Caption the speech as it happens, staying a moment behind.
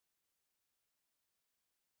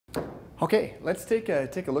Okay, let's take a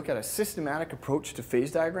look at a systematic approach to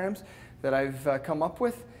phase diagrams that I've come up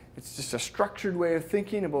with. It's just a structured way of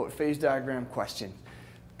thinking about phase diagram questions.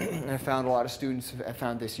 I found a lot of students have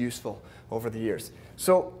found this useful over the years.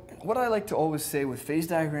 So what I like to always say with phase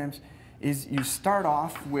diagrams is you start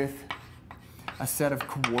off with a set of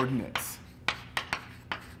coordinates.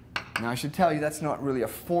 Now I should tell you that's not really a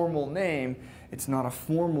formal name. It's not a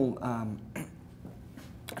formal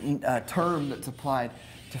term that's applied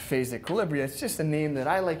to phase equilibria. It's just a name that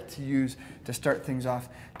I like to use to start things off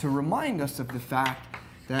to remind us of the fact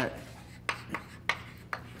that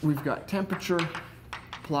we've got temperature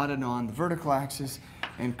plotted on the vertical axis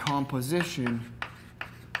and composition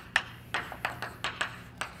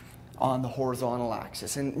on the horizontal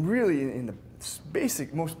axis. And really, in the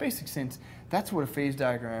most basic sense, that's what a phase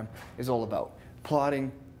diagram is all about.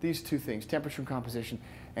 Plotting these two things, temperature and composition,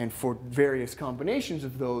 and for various combinations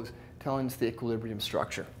of those, telling us the equilibrium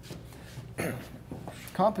structure.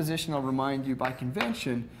 Composition, I'll remind you, by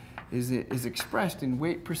convention, is expressed in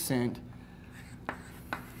weight percent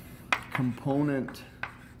component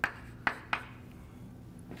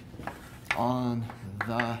on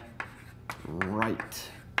the right.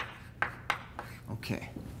 Okay,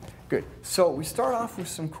 good. So we start off with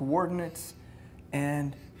some coordinates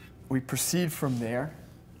and we proceed from there.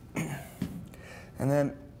 And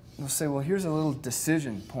then we'll say, well, here's a little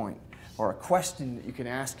decision point or a question that you can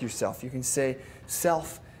ask yourself. You can say,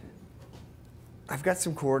 self, I've got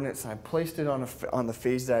some coordinates and I placed it on the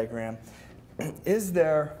phase diagram. Is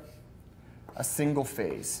there a single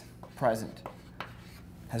phase present?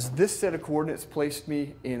 Has this set of coordinates placed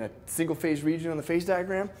me in a single phase region on the phase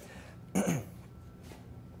diagram?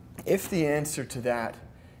 If the answer to that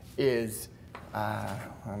is, how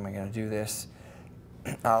am I going to do this?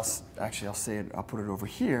 I'll say it, I'll put it over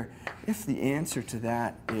here. If the answer to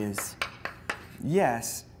that is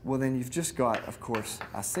yes, well then you've just got, of course,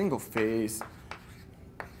 a single phase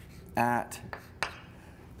at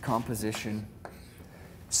composition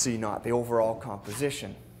C0, the overall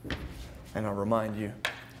composition. And I'll remind you,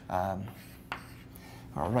 I'll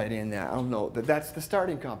write in that, I'll note that that's the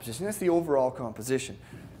starting composition. That's the overall composition.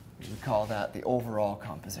 We call that the overall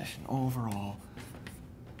composition. Overall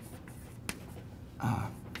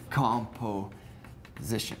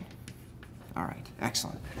composition. All right,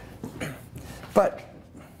 excellent. But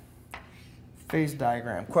phase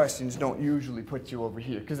diagram questions don't usually put you over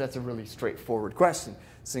here because that's a really straightforward question.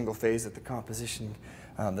 Single phase at the composition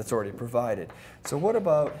that's already provided. So what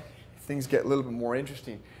about if things get a little bit more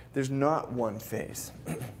interesting? There's not one phase.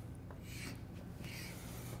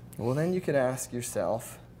 Well, then you could ask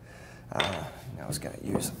yourself, I was going to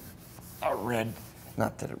use a red,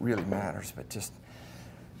 not that it really matters, but just,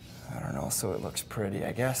 I don't know, so it looks pretty,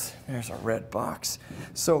 I guess. There's a red box.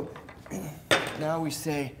 So now we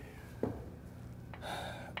say,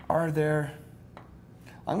 are there,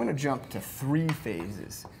 I'm going to jump to 3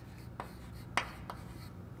 phases.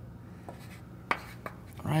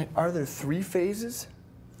 All right, are there 3 phases?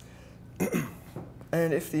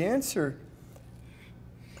 And if the answer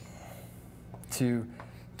to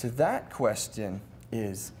that question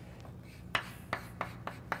is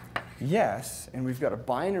yes, and we've got a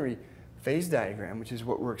binary phase diagram, which is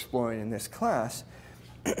what we're exploring in this class,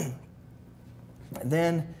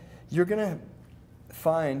 then you're going to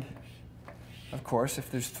find, of course, if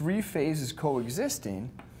there's 3 phases coexisting,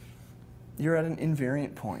 you're at an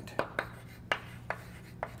invariant point.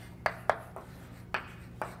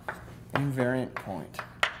 Invariant point.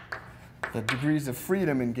 The degrees of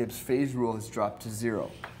freedom in Gibbs' phase rule has dropped to 0.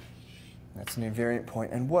 That's an invariant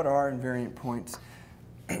point. And what are invariant points?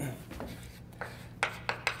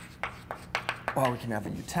 Well, we can have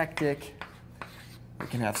a eutectic. We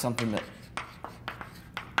can have something that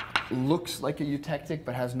looks like a eutectic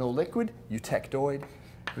but has no liquid, eutectoid.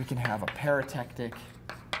 We can have a paratectic.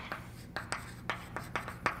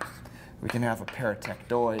 We can have a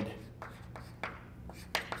paratectoid.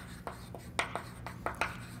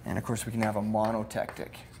 And of course, we can have a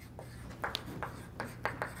monotectic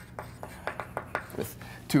with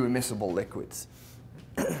 2 immiscible liquids.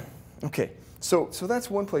 Okay, so that's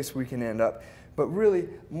one place we can end up. But really,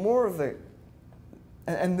 more of the,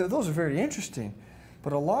 and those are very interesting,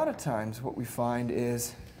 but a lot of times what we find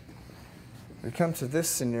is we come to this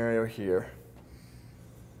scenario here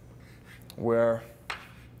where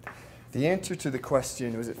the answer to the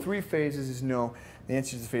question, was it 3 phases, is no. The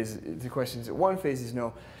answer to the question is that 1 phase is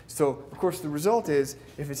no. So, of course, the result is,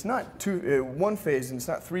 if it's not 1 phase and it's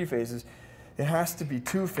not 3 phases, it has to be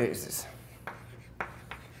 2 phases.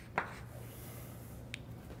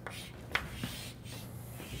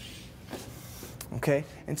 Okay,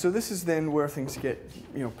 and so this is then where things get,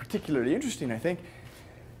 particularly interesting, I think.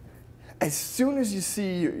 As soon as you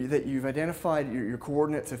see that you've identified your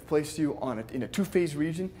coordinates have placed you in a two-phase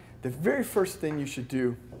region, the very first thing you should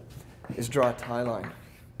do is draw a tie line.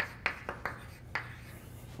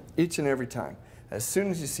 Each and every time. As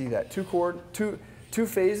soon as you see that, two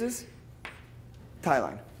phases, tie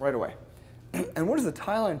line, right away. And what does the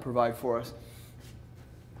tie line provide for us?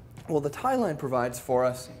 Well, the tie line provides for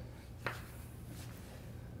us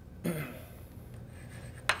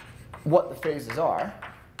what the phases are,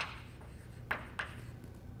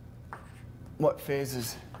 what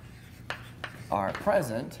phases are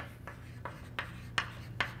present.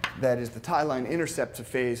 That is, the tie line intercepts a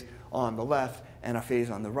phase on the left and a phase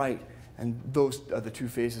on the right, and those are the two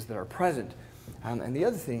phases that are present. And the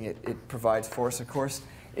other thing it provides for us, of course,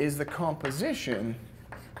 is the composition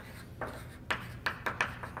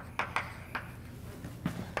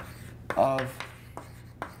of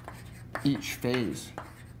each phase.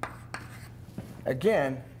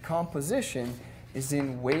 Again, composition is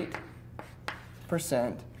in weight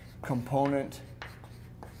percent component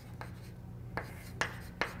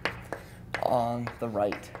on the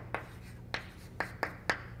right.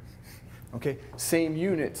 Okay, same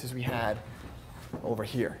units as we had over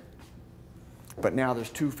here. But now there's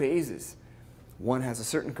two phases. One has a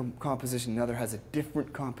certain composition, the other has a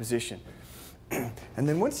different composition. And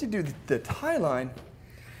then once you do the tie line,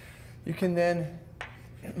 you can then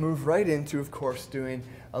move right into, of course, doing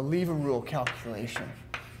a lever rule calculation.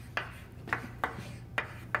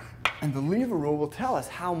 And the lever rule will tell us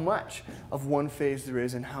how much of one phase there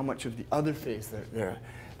is and how much of the other phase there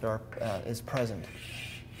is present.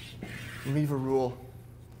 Lever rule.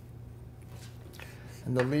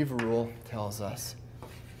 And the lever rule tells us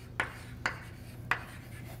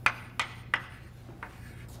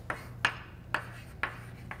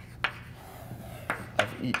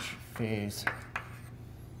of each phase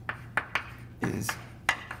is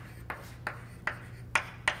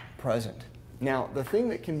present. Now, the thing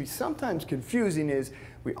that can be sometimes confusing is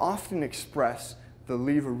we often express the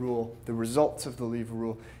lever rule, the results of the lever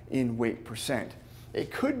rule, in weight percent.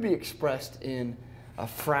 It could be expressed in a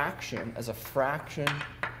fraction, as a fraction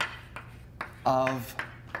of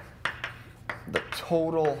the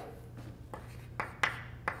total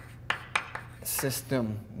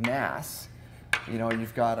system mass.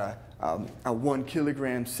 You've got a 1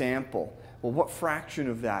 kilogram sample. Well, what fraction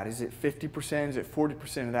of that? Is it 50%? Is it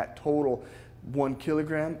 40% of that total 1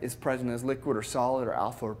 kilogram is present as liquid or solid or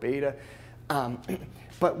alpha or beta?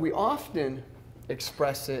 But we often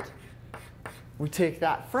express it, we take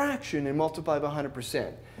that fraction and multiply by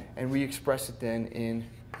 100%, and we express it then in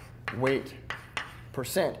weight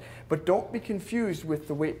percent. But don't be confused with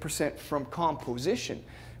the weight percent from composition.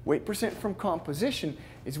 Weight percent from composition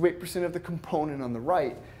is weight percent of the component on the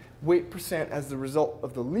right. Weight percent as the result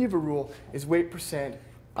of the lever rule is weight percent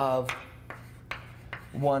of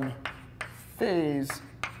one phase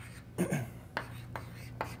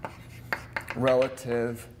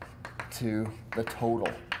relative to the total,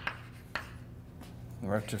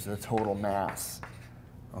 relative to the total mass.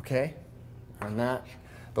 Okay? And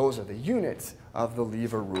those are the units of the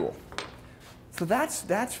lever rule. So that's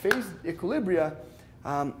phase equilibria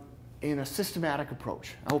in a systematic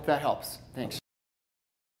approach. I hope that helps. Thanks.